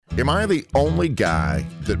Am I the only guy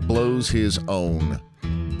that blows his own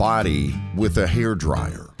body with a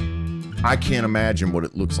hairdryer? I can't imagine what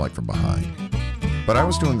it looks like from behind. But I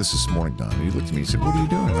was doing this morning, Don, and he looked at me and said, "What are you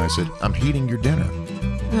doing?" And I said, "I'm heating your dinner."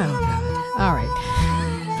 Oh, God. All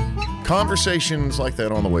right. Conversations like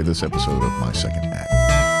that on the way this episode of My Second Act.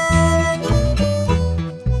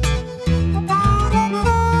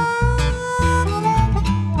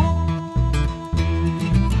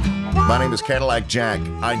 My name is Cadillac Jack.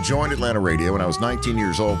 I joined Atlanta Radio when I was 19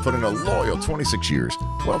 years old, put in a loyal 26 years.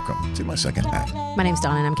 Welcome to My Second Act. My name's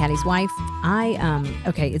Donna, and I'm Caddy's wife.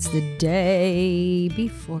 It's the day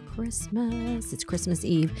before Christmas. It's Christmas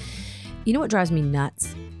Eve. You know what drives me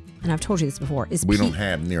nuts? And I've told you this before. We don't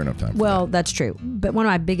have near enough time for Well, that. That's true. But one of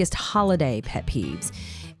my biggest holiday pet peeves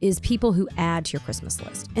is people who add to your Christmas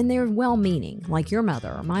list. And they're well-meaning, like your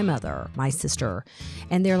mother, or my sister.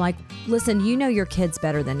 And they're like, listen, you know your kids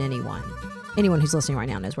better than anyone. Anyone who's listening right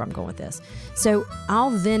now knows where I'm going with this. So I'll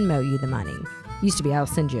Venmo you the money. Used to be I'll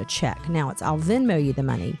send you a check. Now it's I'll Venmo you the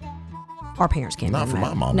money. Our parents can't Not Venmo. for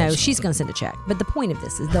my mom. No, she's going to send a check. But the point of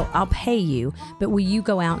this is I'll pay you, but will you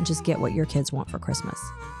go out and just get what your kids want for Christmas?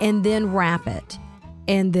 And then wrap it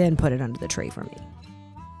and then put it under the tree for me.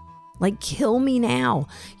 Like, kill me now.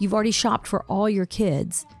 You've already shopped for all your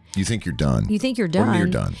kids. You think you're done. You think you're done. Or near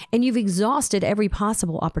done. And you've exhausted every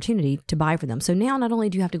possible opportunity to buy for them. So now not only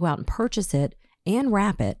do you have to go out and purchase it and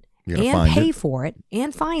wrap it and pay for it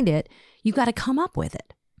and find it, you've got to come up with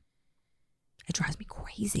it. It drives me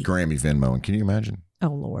crazy. Grammy Venmo. Can you imagine? Oh,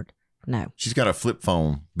 Lord. No. She's got a flip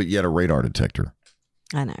phone, but yet a radar detector.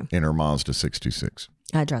 I know. In her Mazda 626.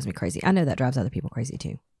 That drives me crazy. I know that drives other people crazy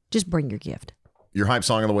too. Just bring your gift. Your hype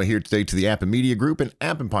song on the way here today to the App and Media Group and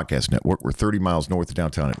App and Podcast Network. We're 30 miles north of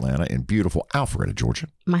downtown Atlanta in beautiful Alpharetta, Georgia.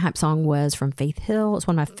 My hype song was from Faith Hill. It's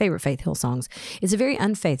one of my favorite Faith Hill songs. It's a very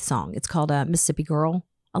unfaith song. It's called Mississippi Girl.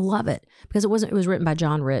 I love it because it was written by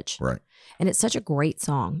John Rich. Right. And it's such a great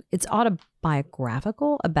song. It's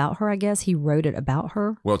autobiographical about her, I guess. He wrote it about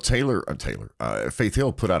her. Well, Faith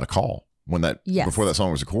Hill put out a call before that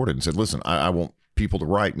song was recorded and said, listen, I want people to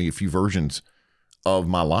write me a few versions of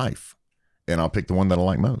my life. And I'll pick the one that I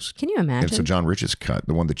like most. Can you imagine? And so John Rich's cut,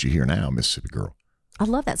 the one that you hear now, Mississippi Girl. I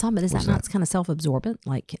love that song, but is that not kind of self-absorbent?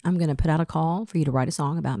 Like, I'm going to put out a call for you to write a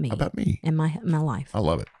song about me. About me. And my life. I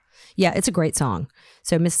love it. Yeah, it's a great song.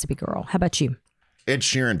 So Mississippi Girl. How about you? Ed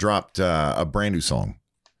Sheeran dropped a brand new song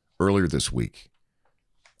earlier this week.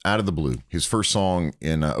 Out of the blue. His first song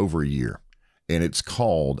in over a year. And it's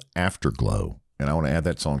called Afterglow. And I want to add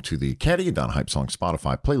that song to the Caddy and Don Hype Song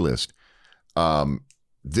Spotify playlist.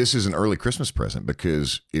 This is an early Christmas present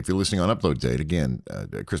because if you're listening on upload date, again,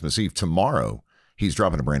 Christmas Eve, tomorrow, he's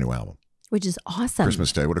dropping a brand new album. Which is awesome.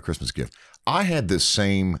 Christmas Day. What a Christmas gift. I had this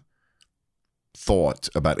same thought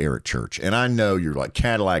about Eric Church. And I know you're like,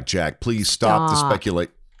 Cadillac Jack, please stop the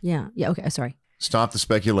speculate. Yeah. Okay. Sorry. Stop the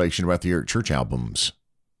speculation about the Eric Church albums.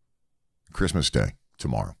 Christmas Day,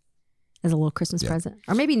 tomorrow. As a little Christmas present.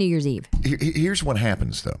 Or maybe New Year's Eve. Here's what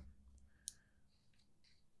happens, though.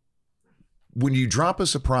 When you drop a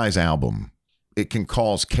surprise album, it can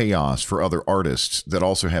cause chaos for other artists that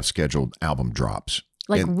also have scheduled album drops.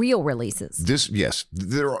 Like real releases.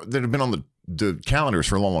 That have been on the calendars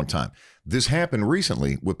for a long, long time. This happened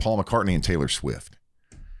recently with Paul McCartney and Taylor Swift.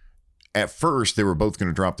 At first, they were both going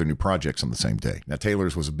to drop their new projects on the same day. Now,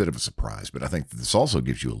 Taylor's was a bit of a surprise, but I think that this also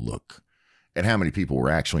gives you a look at how many people were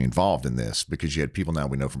actually involved in this because you had people now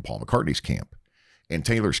we know from Paul McCartney's camp and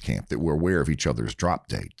Taylor's camp that were aware of each other's drop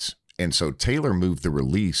dates. And so Taylor moved the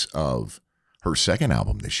release of her second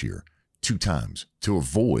album this year 2 times to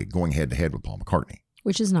avoid going head to head with Paul McCartney.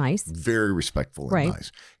 Which is nice. Very respectful and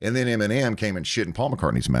nice. And then Eminem came and shit in Paul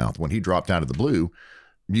McCartney's mouth when he dropped out of the blue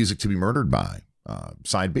Music to be Murdered By,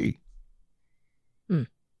 Side B. And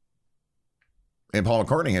Paul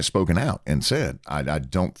McCartney has spoken out and said, I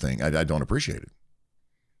don't appreciate it.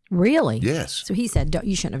 Really? Yes. So he said,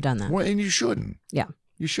 you shouldn't have done that. Well, and you shouldn't. Yeah.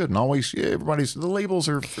 You shouldn't always. The labels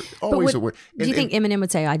are always aware. Do you think Eminem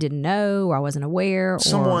would say, I didn't know or I wasn't aware?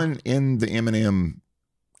 Someone in the Eminem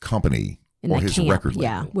company or his record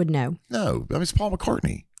label would know. No, I mean, it's Paul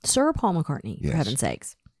McCartney. Sir Paul McCartney, for heaven's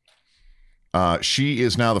sakes. She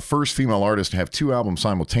is now the first female artist to have 2 albums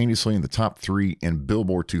simultaneously in the top 3 in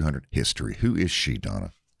Billboard 200 history. Who is she,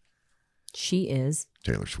 Donna? She is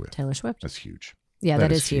Taylor Swift. Taylor Swift. That's huge. Yeah,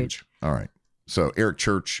 that is huge. All right. So Eric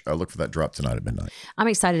Church, look for that drop tonight at midnight. I'm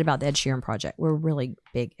excited about the Ed Sheeran project. We're really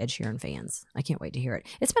big Ed Sheeran fans. I can't wait to hear it.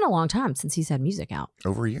 It's been a long time since he's had music out.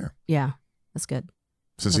 Over a year. Yeah, that's good.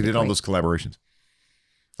 Since he did all those collaborations.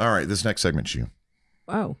 All right, this next segment's you.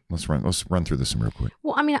 Oh. Let's run through this real quick.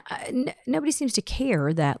 Well, I mean, nobody seems to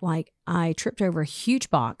care that, like, I tripped over a huge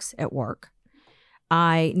box at work.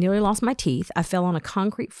 I nearly lost my teeth. I fell on a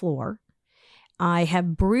concrete floor. I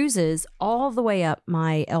have bruises all the way up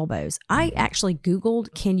my elbows. I actually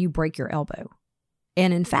Googled, can you break your elbow?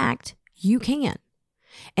 And in fact, you can.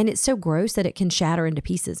 And it's so gross that it can shatter into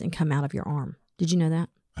pieces and come out of your arm. Did you know that?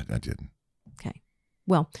 I didn't. Okay.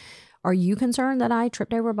 Well, are you concerned that I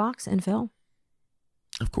tripped over a box and fell?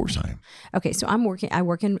 Of course I am. Okay, so I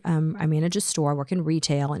manage a store, I work in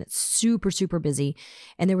retail, and it's super, super busy.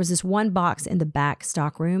 And there was this one box in the back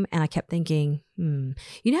stock room, and I kept thinking, you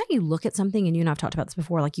know how you look at something, and you and I've talked about this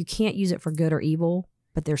before, like you can't use it for good or evil,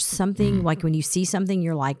 but there's something, like when you see something,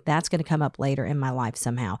 you're like, that's going to come up later in my life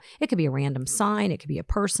somehow. It could be a random sign, it could be a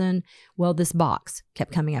person. Well, this box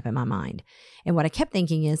kept coming up in my mind. And what I kept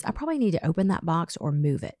thinking is, I probably need to open that box or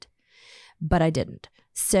move it. But I didn't.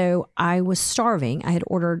 So I was starving. I had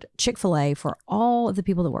ordered Chick-fil-A for all of the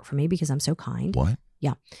people that work for me because I'm so kind. What?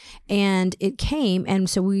 Yeah. And it came. And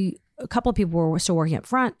so a couple of people were still working up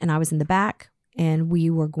front and I was in the back and we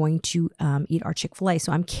were going to eat our Chick-fil-A.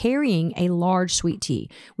 So I'm carrying a large sweet tea,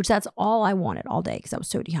 which that's all I wanted all day because I was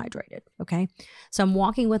so dehydrated. Okay. So I'm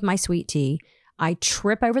walking with my sweet tea. I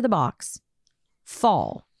trip over the box,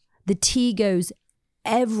 fall. The tea goes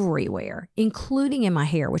everywhere, including in my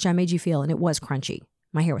hair, which I made you feel, and it was crunchy.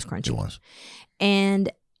 My hair was crunchy. It was.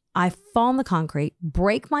 And I fall on the concrete,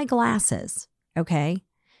 break my glasses, okay?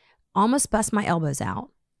 Almost bust my elbows out,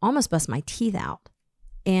 almost bust my teeth out.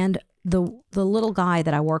 And the little guy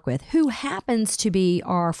that I work with, who happens to be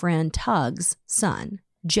our friend Tug's son,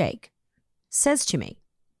 Jake, says to me,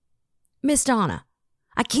 Miss Donna,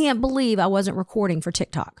 I can't believe I wasn't recording for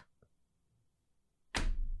TikTok.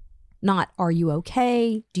 Not, are you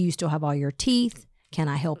okay? Do you still have all your teeth? Can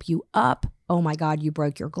I help you up? Oh my God, you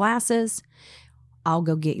broke your glasses. I'll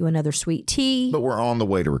go get you another sweet tea. But we're on the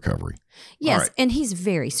way to recovery. Yes, right. And he's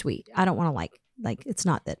very sweet. I don't want to like it's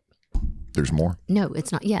not that. There's more? No,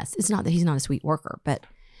 it's not. Yes, it's not that he's not a sweet worker, but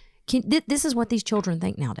this is what these children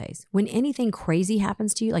think nowadays. When anything crazy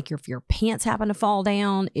happens to you, like if your pants happen to fall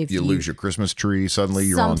down, if you lose your Christmas tree, suddenly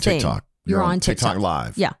you're on TikTok. You're on TikTok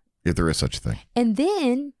Live. Yeah. If there is such a thing. And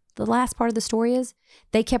then the last part of the story is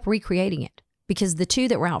they kept recreating it because the two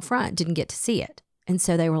that were out front didn't get to see it. And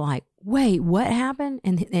so they were like, wait, what happened?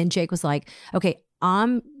 And Jake was like, okay,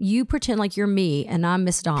 you pretend like you're me and I'm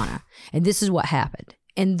Miss Donna. And this is what happened.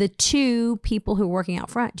 And the two people who were working out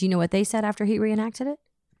front, do you know what they said after he reenacted it?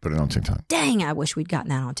 Put it on TikTok. Dang, I wish we'd gotten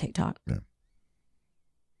that on TikTok. Yeah.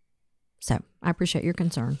 So I appreciate your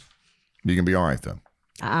concern. You can be all right, though.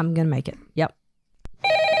 I'm going to make it. Yep.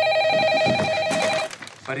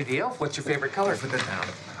 Buddy the Elf, what's your favorite color? Put that down.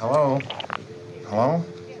 Hello? Hello?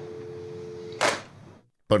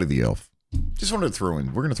 Buddy the Elf. Just wanted to we're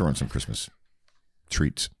going to throw in some Christmas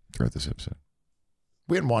treats throughout this episode.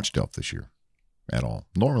 We hadn't watched Elf this year at all.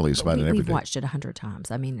 Normally it's about an every We've day. watched it 100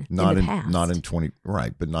 times. I mean, not in the past. Not in 20,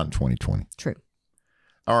 right, but not in 2020. True.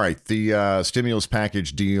 All right, the stimulus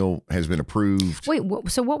package deal has been approved. Wait,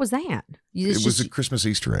 so what was that? It was a Christmas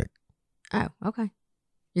Easter egg. Oh, okay.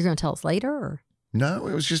 You're going to tell us later? Or? No,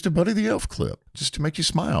 it was just a Buddy the Elf clip, just to make you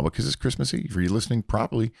smile because it's Christmas Eve. Are you listening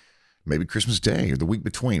properly? Maybe Christmas Day or the week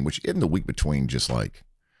between, which isn't the week between just like...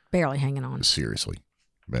 Barely hanging on. Seriously.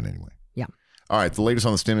 But anyway. Yeah. All right, the latest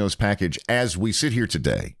on the stimulus package as we sit here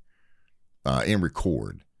today and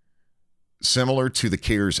record. Similar to the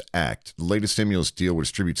CARES Act, the latest stimulus deal will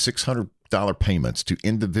distribute $600 payments to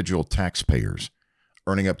individual taxpayers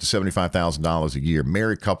earning up to $75,000 a year,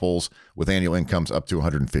 married couples with annual incomes up to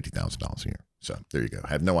 $150,000 a year. So there you go. I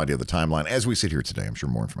have no idea the timeline. As we sit here today, I'm sure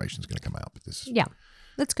more information is going to come out. But this is, yeah,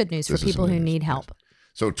 that's good news for people who need help.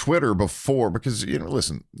 So Twitter because,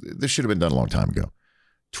 listen, this should have been done a long time ago.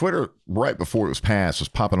 Twitter, right before it was passed, was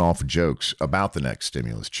popping off with jokes about the next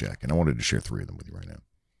stimulus check. And I wanted to share 3 of them with you right now.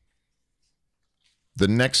 The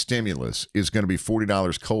next stimulus is going to be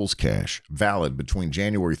 $40 Kohl's cash, valid between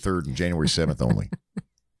January 3rd and January 7th only.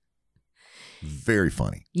 Very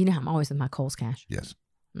funny. You know I'm always with my Kohl's cash. Yes.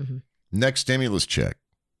 Mm-hmm. Next stimulus check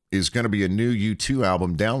is going to be a new U2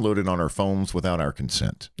 album downloaded on our phones without our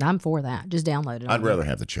consent. I'm for that. Just download it. I'd rather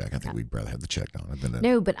have the check. I think we'd rather have the check on it than that.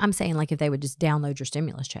 No, but I'm saying like if they would just download your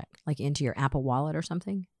stimulus check, like into your Apple Wallet or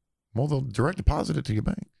something. Well, they'll direct deposit it to your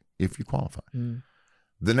bank if you qualify. Mm.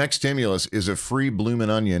 The next stimulus is a free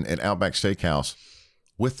Bloomin' Onion at Outback Steakhouse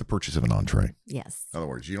with the purchase of an entree. Yes. In other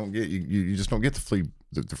words, you don't get you just don't get the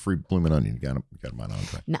free Bloomin' Onion. You got to buy an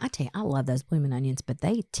entree. Now I tell you, I love those Bloomin' Onions, but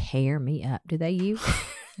they tear me up. Do they? You?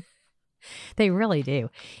 They really do.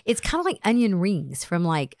 It's kind of like onion rings from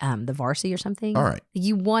like the Varsity or something. All right.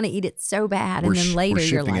 You want to eat it so bad, and then later we're you're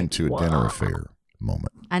shifting like, into a dinner affair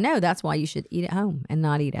moment. I know. That's why you should eat at home and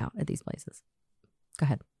not eat out at these places. Go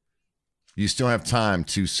ahead. You still have time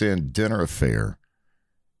to send Dinner Affair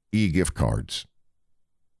e-gift cards.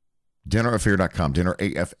 Dinneraffair.com,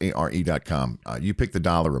 dinnerafare.com. You pick the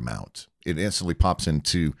dollar amount. It instantly pops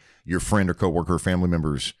into your friend or coworker or family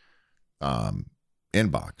member's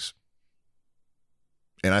inbox.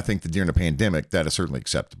 And I think that during the pandemic, that is certainly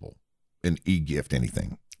acceptable. An e-gift,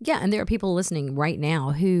 anything. Yeah, and there are people listening right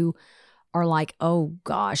now who are like, oh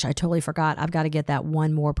gosh, I totally forgot. I've got to get that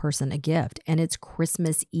one more person a gift. And it's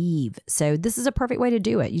Christmas Eve. So this is a perfect way to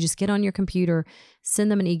do it. You just get on your computer, send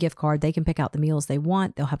them an e-gift card. They can pick out the meals they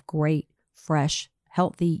want. They'll have great, fresh,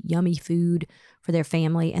 healthy, yummy food for their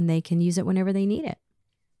family, and they can use it whenever they need it.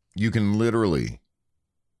 You can literally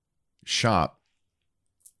shop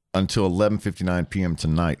until 11:59 p.m.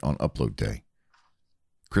 tonight on upload day,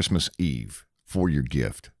 Christmas Eve, for your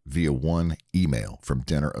gift via one email from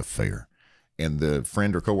Dinner Affair. And the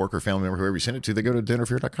friend or coworker, family member, whoever you send it to, they go to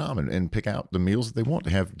dinneraffair.com and pick out the meals that they want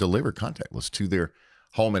to have delivered contactless to their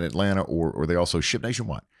home in Atlanta, or they also ship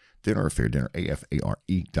nationwide. Dinner Affair,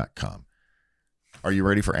 dinnerafare.com. Are you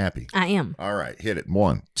ready for Appy? I am. All right, hit it.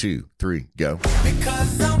 1, 2, 3, go.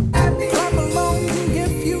 Because I'm happy. Clap along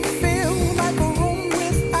if you feel like a room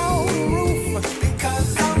without a roof.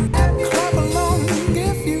 Because I'm happy. Clap along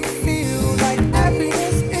if you feel like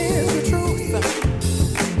happiness is the truth.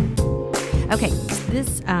 Okay,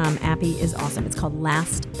 this Appy is awesome. It's called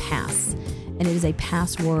LastPass, and it is a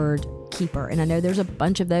password keeper. And I know there's a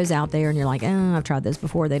bunch of those out there, and you're like, oh, I've tried those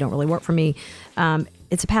before. They don't really work for me.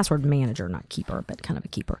 It's a password manager, not keeper, but kind of a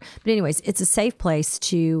keeper. But anyways, it's a safe place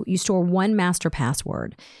you store one master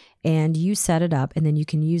password, and you set it up, and then you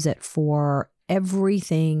can use it for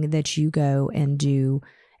everything that you go and do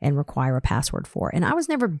and require a password for. And I was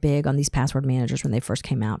never big on these password managers when they first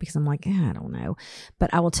came out because I'm like, I don't know.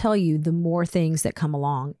 But I will tell you, the more things that come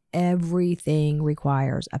along, everything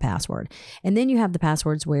requires a password. And then you have the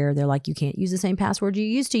passwords where they're like, you can't use the same password you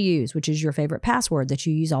used to use, which is your favorite password that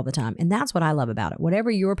you use all the time. And that's what I love about it. Whatever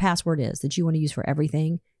your password is that you want to use for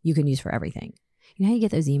everything, you can use for everything. You know how you get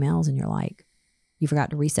those emails and you're like, you forgot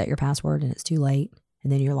to reset your password and it's too late,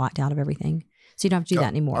 and then you're locked out of everything? So you don't have to do that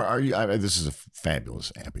anymore. Are you? This is a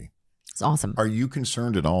fabulous Appy. It's awesome. Are you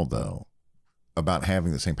concerned at all, though, about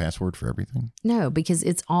having the same password for everything? No, because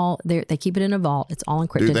it's all they keep it in a vault. It's all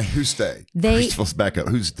encrypted. Do they? Who's they? Let's back up.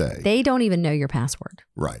 Who's they? They don't even know your password.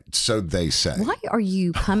 Right. So they say. Why are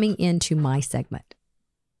you coming into my segment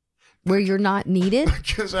where you're not needed?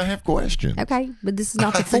 Because I have questions. Okay, but this is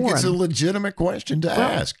not the I think forum. it's a legitimate question to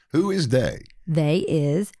ask. Who is they? They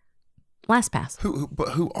is LastPass. But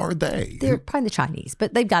who are they? They're probably the Chinese,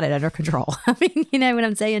 but they've got it under control. I mean, you know what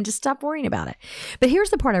I'm saying? Just stop worrying about it. But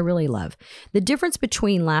here's the part I really love. The difference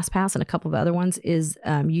between LastPass and a couple of other ones is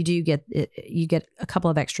you get a couple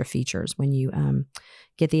of extra features when you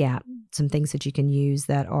get the app. Some things that you can use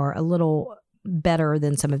that are a little better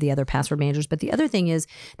than some of the other password managers. But the other thing is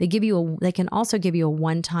they can also give you a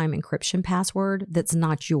one-time encryption password that's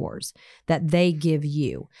not yours, that they give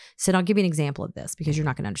you. So I'll give you an example of this because you're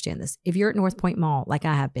not going to understand this. If you're at North Point Mall, like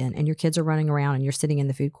I have been, and your kids are running around and you're sitting in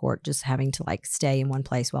the food court just having to like stay in one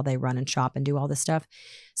place while they run and shop and do all this stuff,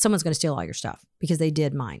 someone's going to steal all your stuff because they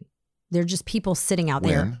did mine. They're just people sitting out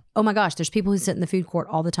there. Oh my gosh, there's people who sit in the food court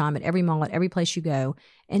all the time at every mall, at every place you go,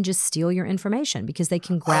 and just steal your information because they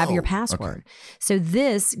can grab your password. Okay. So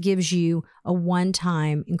this gives you a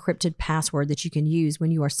one-time encrypted password that you can use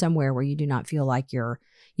when you are somewhere where you do not feel like you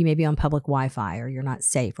may be on public Wi-Fi or you're not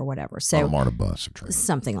safe or whatever. So I'm on a bus or train.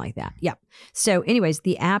 Something like that. Yeah. So anyways,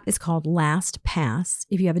 the app is called LastPass.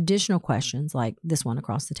 If you have additional questions like this one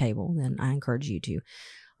across the table, then I encourage you to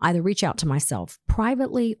either reach out to myself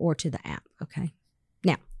privately or to the app. Okay.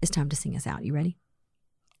 Now it's time to sing us out. You ready?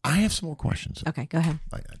 I have some more questions. Okay. Go ahead.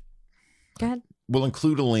 Go ahead. We'll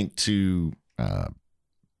include a link to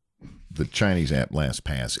the Chinese app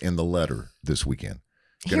LastPass in the letter this weekend.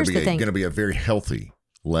 Here's the thing. Going to be a very healthy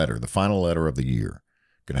letter, the final letter of the year.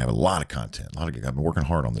 Going to have a lot of content. I've been working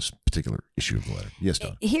hard on this particular issue of the letter. Yes,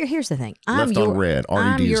 Don. Here's the thing. Left on red.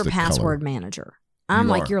 I'm RED your is the password color. manager. I'm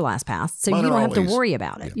like your LastPass. So Mine you don't have to always, worry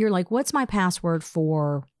about it. yeah. You're like, what's my password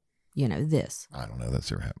for, this? I don't know. That's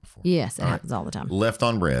never happened before. Yes, it happens all the time. Left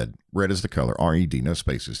on red. Red is the color. RED. No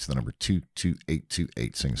spaces to the number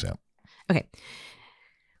 22828. Sings out. Okay.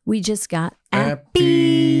 We just got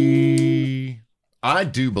Appy. I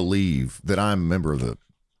do believe that I'm a member of the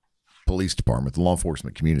police department, the law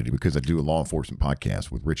enforcement community, because I do a law enforcement podcast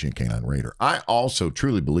with Richie and Canine Raider. I also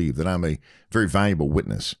truly believe that I'm a very valuable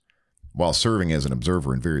witness while serving as an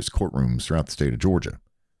observer in various courtrooms throughout the state of Georgia.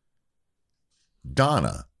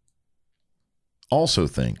 Donna also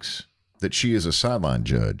thinks that she is a sideline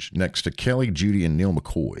judge next to Kelly, Judy, and Neil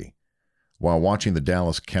McCoy while watching the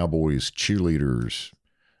Dallas Cowboys cheerleaders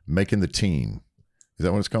making the team. Is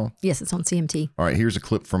that what it's called? Yes, it's on CMT. All right, here's a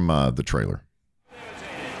clip from the trailer.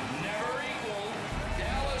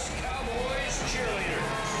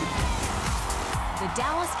 The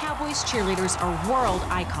Dallas Cowboys cheerleaders are world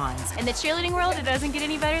icons, In the cheerleading world, it doesn't get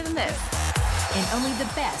any better than this. and only the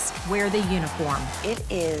best wear the uniform. It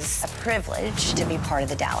is a privilege to be part of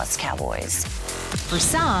the Dallas Cowboys. For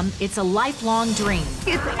some, it's a lifelong dream.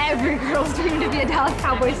 It's every girl's dream to be a Dallas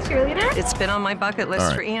Cowboys cheerleader. It's been on my bucket list All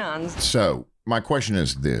right. for eons. So my question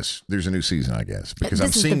is this. There's a new season, I guess, because I'm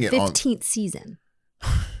This seeing is it the on. 15th season.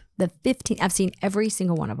 The 15th. I've seen every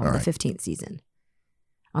single one of them. All The right. 15th season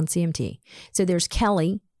on CMT. So there's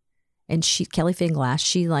Kelly, and Kelly Finglass.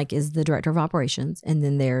 She is the director of operations, and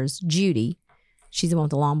then there's Judy. She's the one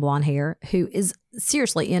with the long blonde hair, who is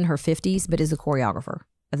seriously in her 50s, but is the choreographer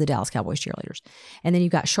of the Dallas Cowboys cheerleaders. And then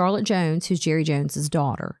you've got Charlotte Jones, who's Jerry Jones's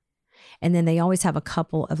daughter. And then they always have a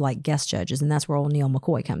couple of guest judges, and that's where old Neil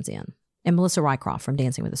McCoy comes in. And Melissa Rycroft from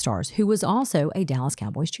Dancing with the Stars, who was also a Dallas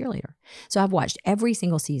Cowboys cheerleader. So I've watched every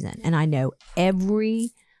single season, and I know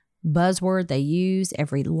every buzzword they use,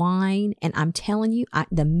 every line. And I'm telling you,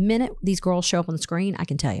 the minute these girls show up on the screen, I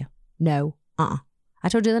can tell you, no, I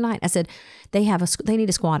told you the other night, I said they need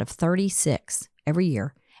a squad of 36 every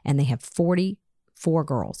year, and they have 44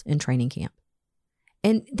 girls in training camp.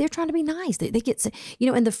 And they're trying to be nice. They get,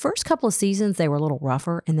 in the first couple of seasons, they were a little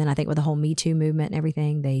rougher. And then I think with the whole Me Too movement and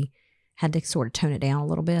everything, they had to sort of tone it down a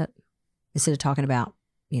little bit. Instead of talking about,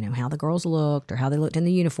 how the girls looked or how they looked in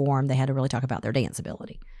the uniform, they had to really talk about their dance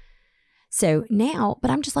ability. So now, but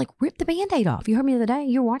I'm just rip the Band-Aid off. You heard me the other day.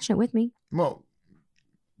 You were watching it with me. Well,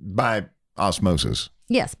 by osmosis.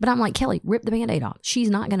 Yes, but I'm like, Kelly, rip the Band-Aid off. She's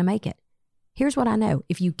not going to make it. Here's what I know.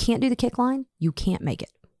 If you can't do the kick line, you can't make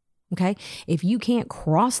it. Okay? If you can't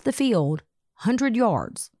cross the field 100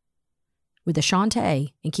 yards with a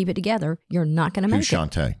Shantae and keep it together, you're not going to make Who's it.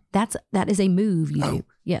 Shantae? That is a move you do.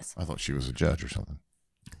 Yes. I thought she was a judge or something.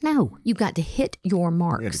 No, you've got to hit your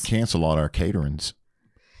marks. We had to cancel all our caterings.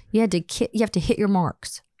 You have to hit your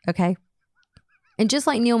marks. Okay? And just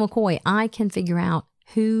like Neil McCoy, I can figure out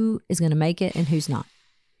who is going to make it and who's not.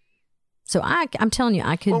 So I'm telling you,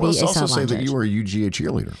 I could be a let's also say sideline that judge. you were a UGA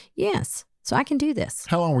cheerleader. Yes. So I can do this.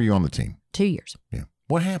 How long were you on the team? 2 years. Yeah.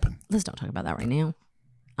 What happened? Let's don't talk about that right now.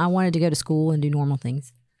 I wanted to go to school and do normal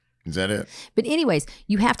things. Is that it? But anyways,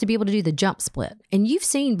 you have to be able to do the jump split. And you've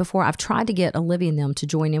seen before, I've tried to get Olivia and them to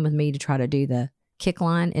join in with me to try to do the kick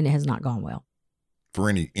line, and it has not gone well. For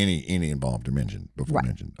any involved or mentioned before Right.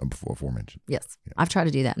 mentioned before mentioned. Yes. Yeah. I've tried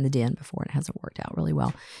to do that in the den before, and it hasn't worked out really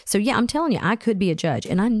well. So yeah, I'm telling you, I could be a judge.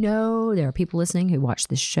 And I know there are people listening who watch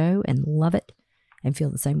this show and love it and feel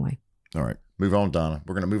the same way. All right. Move on, Donna.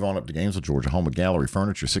 We're going to move on up to Gainesville, Georgia, home of Gallery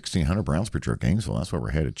Furniture, 1600 Brownsbridge Road, Gainesville. That's where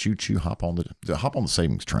we're headed. Choo-choo, hop on the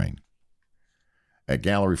savings train at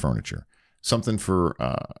Gallery Furniture. Something for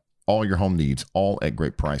all your home needs, all at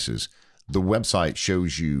great prices. The website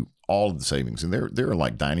shows you all of the savings, and there are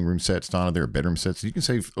dining room sets, Donna. There are bedroom sets. You can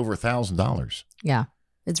save over $1,000 Yeah,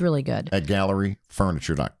 it's really good. at Gallery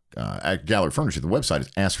Furniture. At Gallery Furniture, the website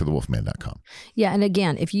is askforthewolfman.com. Yeah, and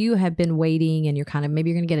again, if you have been waiting and you're maybe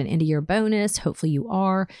you're going to get an end of year bonus, hopefully you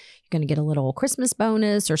are. You're going to get a little Christmas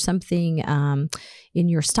bonus or something in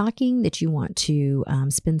your stocking that you want to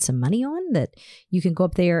spend some money on, that you can go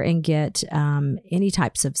up there and get any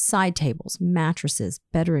types of side tables, mattresses,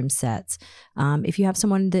 bedroom sets. If you have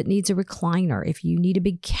someone that needs a recliner, if you need a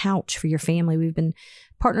big couch for your family, we've been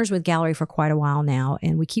partners with Gallery for quite a while now,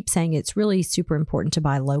 and we keep saying it's really super important to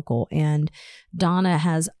buy local. And Donna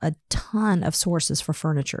has a ton of sources for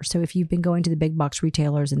furniture. So if you've been going to the big box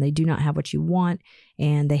retailers and they do not have what you want,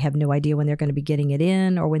 and they have no idea when they're going to be getting it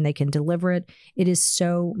in or when they can deliver it, it is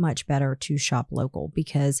so much better to shop local,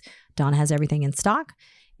 because Donna has everything in stock,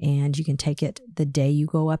 and you can take it the day you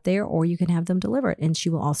go up there, or you can have them deliver it, and she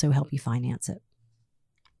will also help you finance it.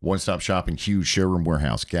 One-stop shopping, huge showroom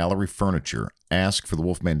warehouse, Gallery Furniture. Ask for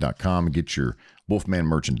thewolfman.com and get your Wolfman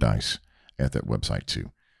merchandise at that website too.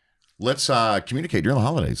 Let's communicate during the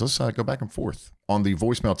holidays. Let's go back and forth on the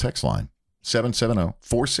voicemail text line.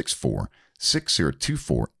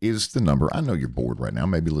 770-464-6024 is the number. I know you're bored right now,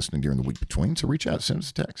 maybe listening during the week between, so reach out, send us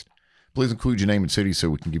a text. Please include your name and city so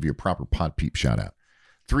we can give you a proper Pod Peep shout out.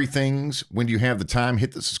 3 things. When do you have the time?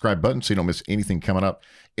 Hit the subscribe button so you don't miss anything coming up.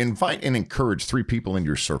 Invite and encourage 3 people in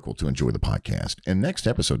your circle to enjoy the podcast. And next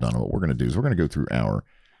episode, Donna, what we're going to do is we're going to go through our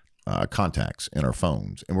contacts in our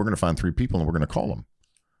phones, and we're going to find 3 people, and we're going to call them.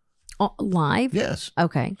 Live? Yes.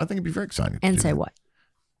 Okay. I think it'd be very exciting. to And do say that. what?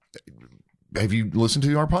 Have you listened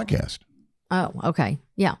to our podcast? Oh, okay.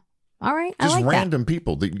 Yeah. All right. Just I like random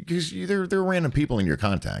people. Because they're random people in your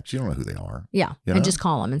contacts. You don't know who they are. that. Yeah. You And know? just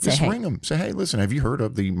call them and say, Just hey. ring them. Say, hey, listen, have you heard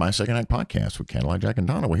of the My Second Act podcast with Cadillac Jack and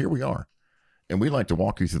Donna? Well, here we are. And we'd like to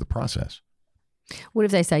walk you through the process. What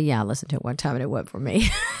if they say, yeah, I listened to it one time and it worked for me?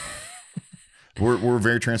 We're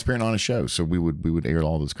very transparent on a show, so we would air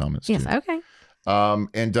all those comments. Yes. too. Okay.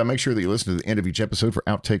 And make sure that you listen to the end of each episode for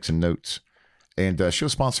outtakes and notes. And show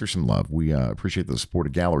sponsors some love. We appreciate the support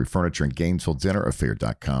of Gallery Furniture and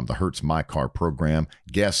GainesvilleDinnerAffair.com, the Hertz My Car program,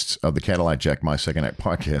 guests of the Cadillac Jack My Second Act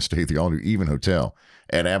podcast stay at the all-new Even Hotel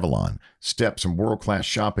at Avalon, steps and world-class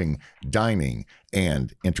shopping, dining,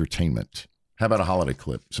 and entertainment. How about a holiday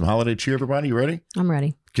clip? Some holiday cheer, everybody. You ready? I'm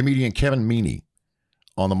ready. Comedian Kevin Meaney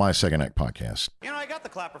on the My Second Act podcast. You know, I got the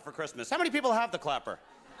clapper for Christmas. How many people have the clapper?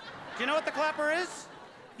 Do you know what the clapper is?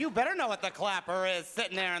 You better know what the clapper is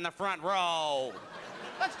sitting there in the front row.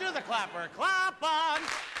 Let's do the clapper. Clap on,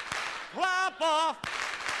 clap off,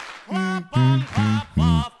 clap on, clap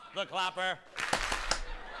off the clapper.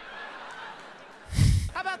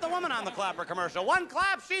 How about the woman on the clapper commercial? One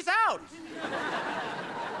clap, she's out.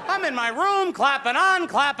 I'm in my room, clapping on,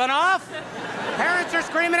 clapping off. Parents are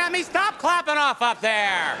screaming at me, stop clapping off up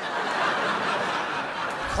there.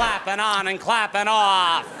 Clapping on and clapping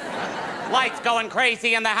off. Lights going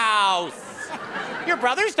crazy in the house. Your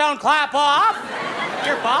brothers don't clap off.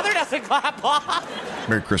 Your father doesn't clap off.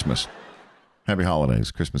 Merry Christmas. Happy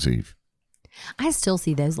holidays. Christmas Eve. I still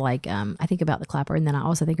see those like, I think about the clapper and then I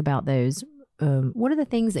also think about those, what are the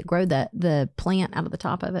things that grow the plant out of the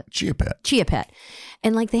top of it? Chia Pet. Chia Pet.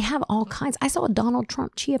 And like they have all kinds. I saw a Donald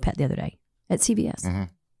Trump Chia Pet the other day at CVS. Mm-hmm.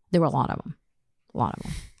 There were a lot of them.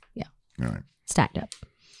 Yeah. All right. Stacked up.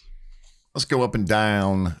 Let's go up and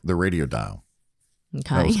down the radio dial.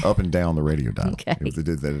 Okay. That was up and down the radio dial. Okay. If they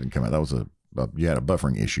did that, didn't come out. That was you had a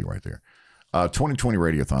buffering issue right there. 2020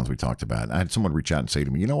 radiothons we talked about. I had someone reach out and say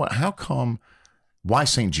to me, you know what? Why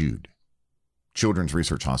St. Jude Children's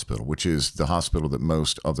Research Hospital, which is the hospital that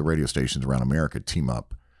most of the radio stations around America team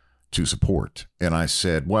up to support? And I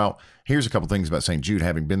said, well, here's a couple things about St. Jude,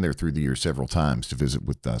 having been there through the years several times to visit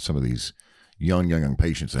with some of these young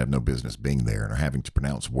patients that have no business being there and are having to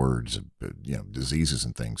pronounce words, diseases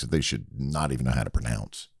and things that they should not even know how to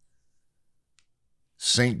pronounce.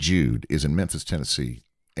 St. Jude is in Memphis, Tennessee,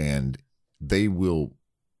 and they will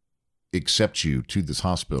accept you to this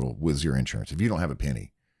hospital with zero insurance. If you don't have a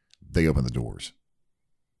penny, they open the doors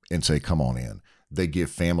and say, come on in. They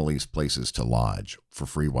give families places to lodge for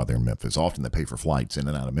free while they're in Memphis. Often they pay for flights in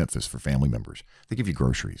and out of Memphis for family members. They give you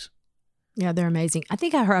groceries. Yeah, they're amazing. I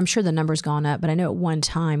think I'm sure the number's gone up, but I know at one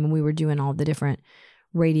time when we were doing all the different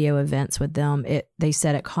radio events with them, they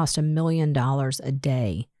said it cost $1 million a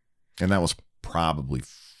day. And that was probably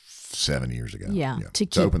 7 years ago. Yeah.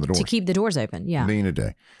 To open the doors. To keep the doors open. Yeah. $1 million a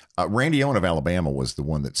day. Randy Owen of Alabama was the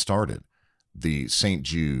one that started the St.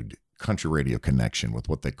 Jude Country Radio Connection with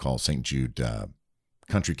what they call St. Jude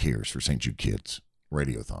Country Cares for St. Jude Kids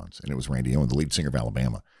radiothons. And it was Randy Owen, the lead singer of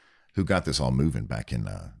Alabama, who got this all moving back in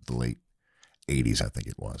the late 80s, I think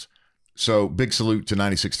it was. So big salute to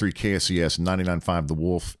 96.3 KSCS, 99.5 The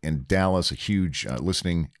Wolf in Dallas, a huge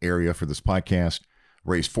listening area for this podcast.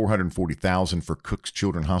 Raised $440,000 for Cook's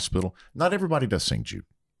Children's Hospital. Not everybody does St. Jude.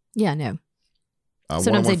 Yeah, no.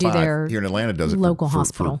 Sometimes they do 115 their here in Atlanta does it local for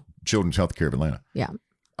hospital. Children's Healthcare of Atlanta. Yeah.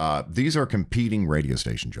 These are competing radio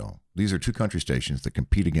stations, Joel. These are two country stations that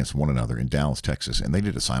compete against one another in Dallas, Texas, and they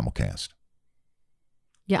did a simulcast.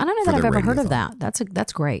 Yeah, I don't know for that I've their ever heard of radiothon. that.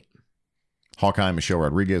 That's great. Hawkeye and Michelle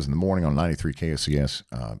Rodriguez in the morning on 93 KSCS.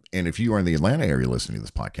 And if you are in the Atlanta area listening to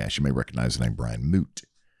this podcast, you may recognize the name Brian Moot,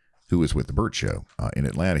 who is with The Burt Show in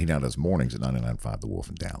Atlanta. He now does mornings at 99.5 The Wolf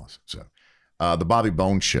in Dallas. So the Bobby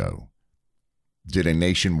Bones Show did a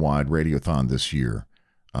nationwide radiothon this year,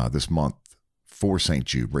 this month, for St.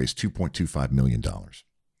 Jude, raised $2.25 million.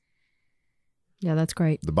 Yeah, that's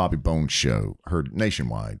great. The Bobby Bones Show, heard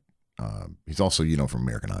nationwide. He's also, from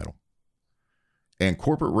American Idol. And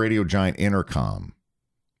corporate radio giant Intercom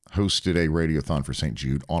hosted a radiothon for St.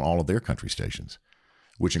 Jude on all of their country stations,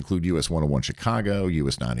 which include US 101 Chicago,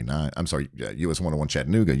 US 101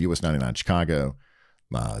 Chattanooga, US 99 Chicago,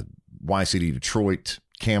 YCD Detroit,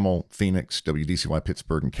 Camel, Phoenix, WDCY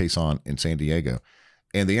Pittsburgh, and KSON in San Diego.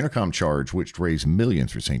 And the Intercom charge, which raised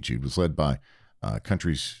millions for St. Jude, was led by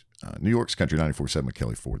New York's Country 94.7 with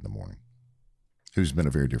Kelly Ford in the morning, who's been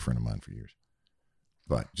a very dear friend of mine for years.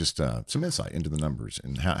 But just some insight into the numbers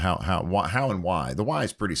and how and why. The why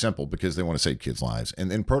is pretty simple because they want to save kids' lives.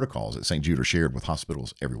 And then protocols at St. Jude are shared with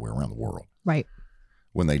hospitals everywhere around the world. Right.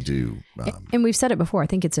 when they do. And we've said it before. I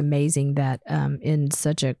think it's amazing that in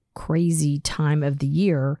such a crazy time of the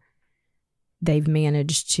year, they've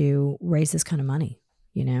managed to raise this kind of money.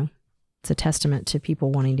 You know, it's a testament to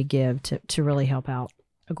people wanting to give to really help out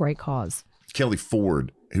a great cause. Kelly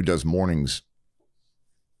Ford, who does mornings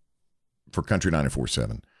for Country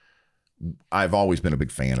 94.7. I've always been a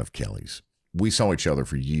big fan of Kelly's. We saw each other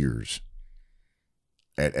for years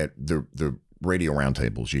at the radio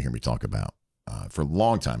roundtables you hear me talk about. For a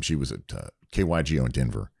long time, she was at KYGO in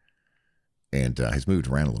Denver and has moved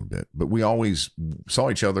around a little bit. But we always saw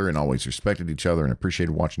each other and always respected each other and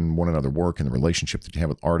appreciated watching one another work and the relationship that you have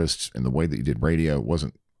with artists and the way that you did radio. It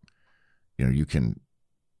wasn't, you can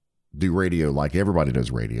do radio like everybody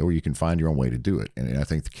does radio, or you can find your own way to do it. And I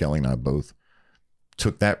think that Kelly and I both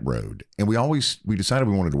took that road. And we decided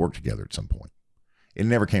we wanted to work together at some point. It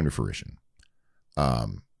never came to fruition.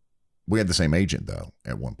 We had the same agent, though,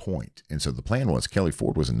 at one point. And so the plan was Kelly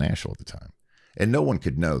Ford was in Nashville at the time. And no one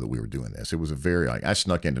could know that we were doing this. It was I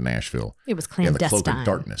snuck into Nashville. It was in the clandestine. cloak of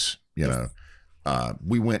darkness, you know.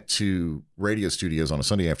 We went to radio studios on a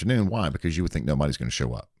Sunday afternoon. Why? Because you would think nobody's going to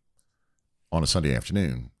show up on a Sunday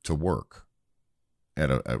afternoon to work at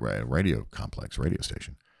a radio complex, radio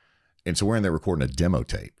station. And so we're in there recording a demo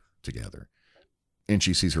tape together. And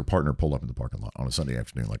she sees her partner pull up in the parking lot on a Sunday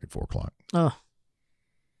afternoon, like at 4:00. Oh.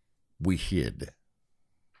 We hid,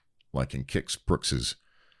 like in Kix Brooks's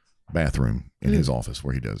bathroom in his office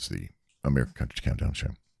where he does the American Country Countdown show.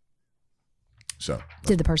 So,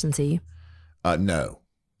 did the person see you? No.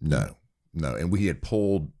 And we had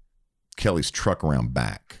pulled Kelly's truck around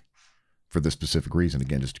back for this specific reason,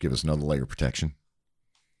 again, just to give us another layer of protection.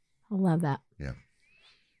 I love that. Yeah.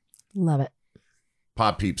 Love it.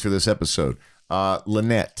 Pod peeps for this episode.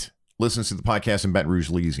 Lynette listens to the podcast in Baton Rouge,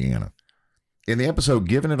 Louisiana. In the episode,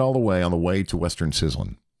 Giving It All Away on the Way to Western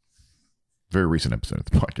Sizzlin'. Very recent episode of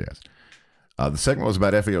the podcast. The segment was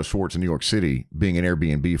about FAO Schwartz in New York City being an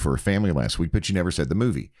Airbnb for a family last week, but you never said the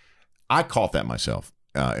movie. I caught that myself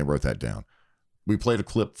and wrote that down. We played a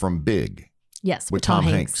clip from Big. Yes, with Tom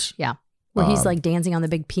Hanks. Yeah. Where he's like dancing on the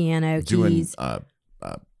big piano keys. Doing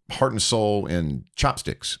Heart and Soul and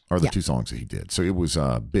Chopsticks are the two songs that he did. So it was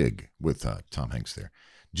Big with Tom Hanks there.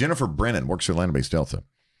 Jennifer Brennan works for Atlanta-based Delta.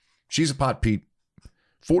 She's a pot Pete.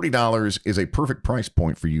 $40 is a perfect price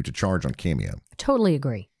point for you to charge on Cameo. Totally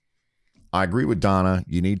agree. I agree with Donna.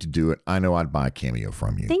 You need to do it. I know I'd buy Cameo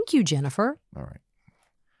from you. Thank you, Jennifer. All right.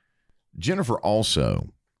 Jennifer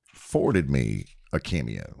also forwarded me a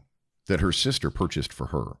Cameo that her sister purchased for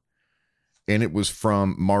her. And it was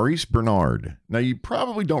from Maurice Bernard. Now, you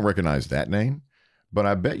probably don't recognize that name, but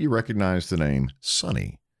I bet you recognize the name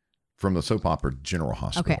Sonny from the soap opera General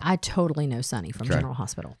Hospital. Okay, I totally know Sonny from General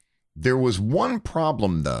Hospital. There was one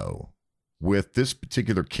problem, though, with this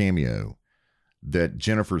particular Cameo that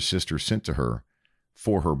Jennifer's sister sent to her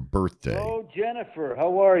for her birthday. Oh, Jennifer,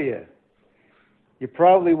 how are you? You're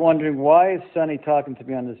probably wondering, why is Sonny talking to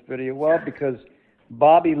me on this video? Well, because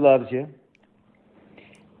Bobby loves you.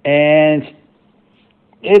 And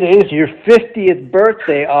it is your 50th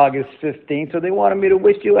birthday, August 15th, so they wanted me to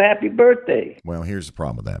wish you a happy birthday. Well, here's the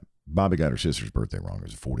problem with that. Bobby got her sister's birthday wrong. It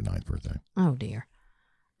was her 49th birthday. Oh, dear.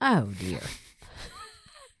 Oh, dear.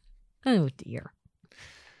 Oh, dear.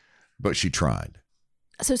 But she tried.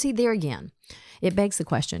 So, see, there again, it begs the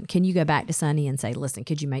question, can you go back to Sonny and say, listen,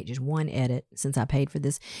 could you make just one edit since I paid for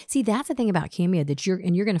this? See, that's the thing about Cameo that you're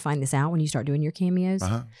going to find this out when you start doing your cameos.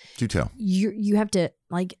 Do tell. You have to,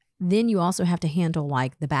 like, then you also have to handle,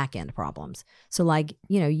 like, the back end problems. So, like,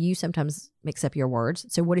 you sometimes mix up your words.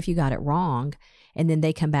 So what if you got it wrong and then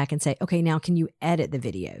they come back and say, okay, now can you edit the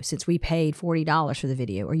video? Since we paid $40 for the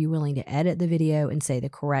video, are you willing to edit the video and say the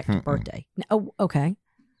correct birthday? Oh, okay.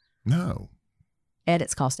 No.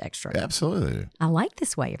 Edits cost extra. Absolutely. I like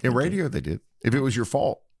this way of thinking. In radio, they did. If it was your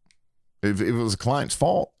fault, if it was a client's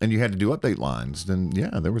fault and you had to do update lines, then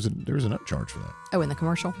yeah, there was an upcharge for that. Oh, in the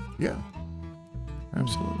commercial? Yeah.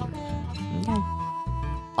 Absolutely. Okay.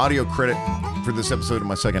 Audio credit for this episode of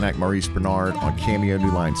My Second Act, Maurice Bernard on Cameo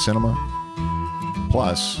New Line Cinema.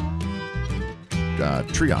 Plus,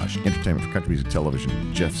 Triage, Entertainment for Country Music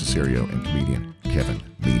Television, Jeff Cesario, and comedian Kevin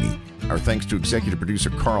Meaney. Our thanks to executive producer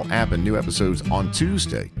Carl Appen. New episodes on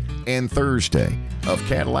Tuesday and Thursday of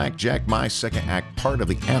Cadillac Jack, My Second Act, part of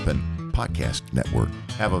the Appen Podcast Network.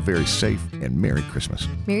 Have a very safe and Merry Christmas.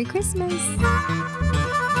 Merry Christmas.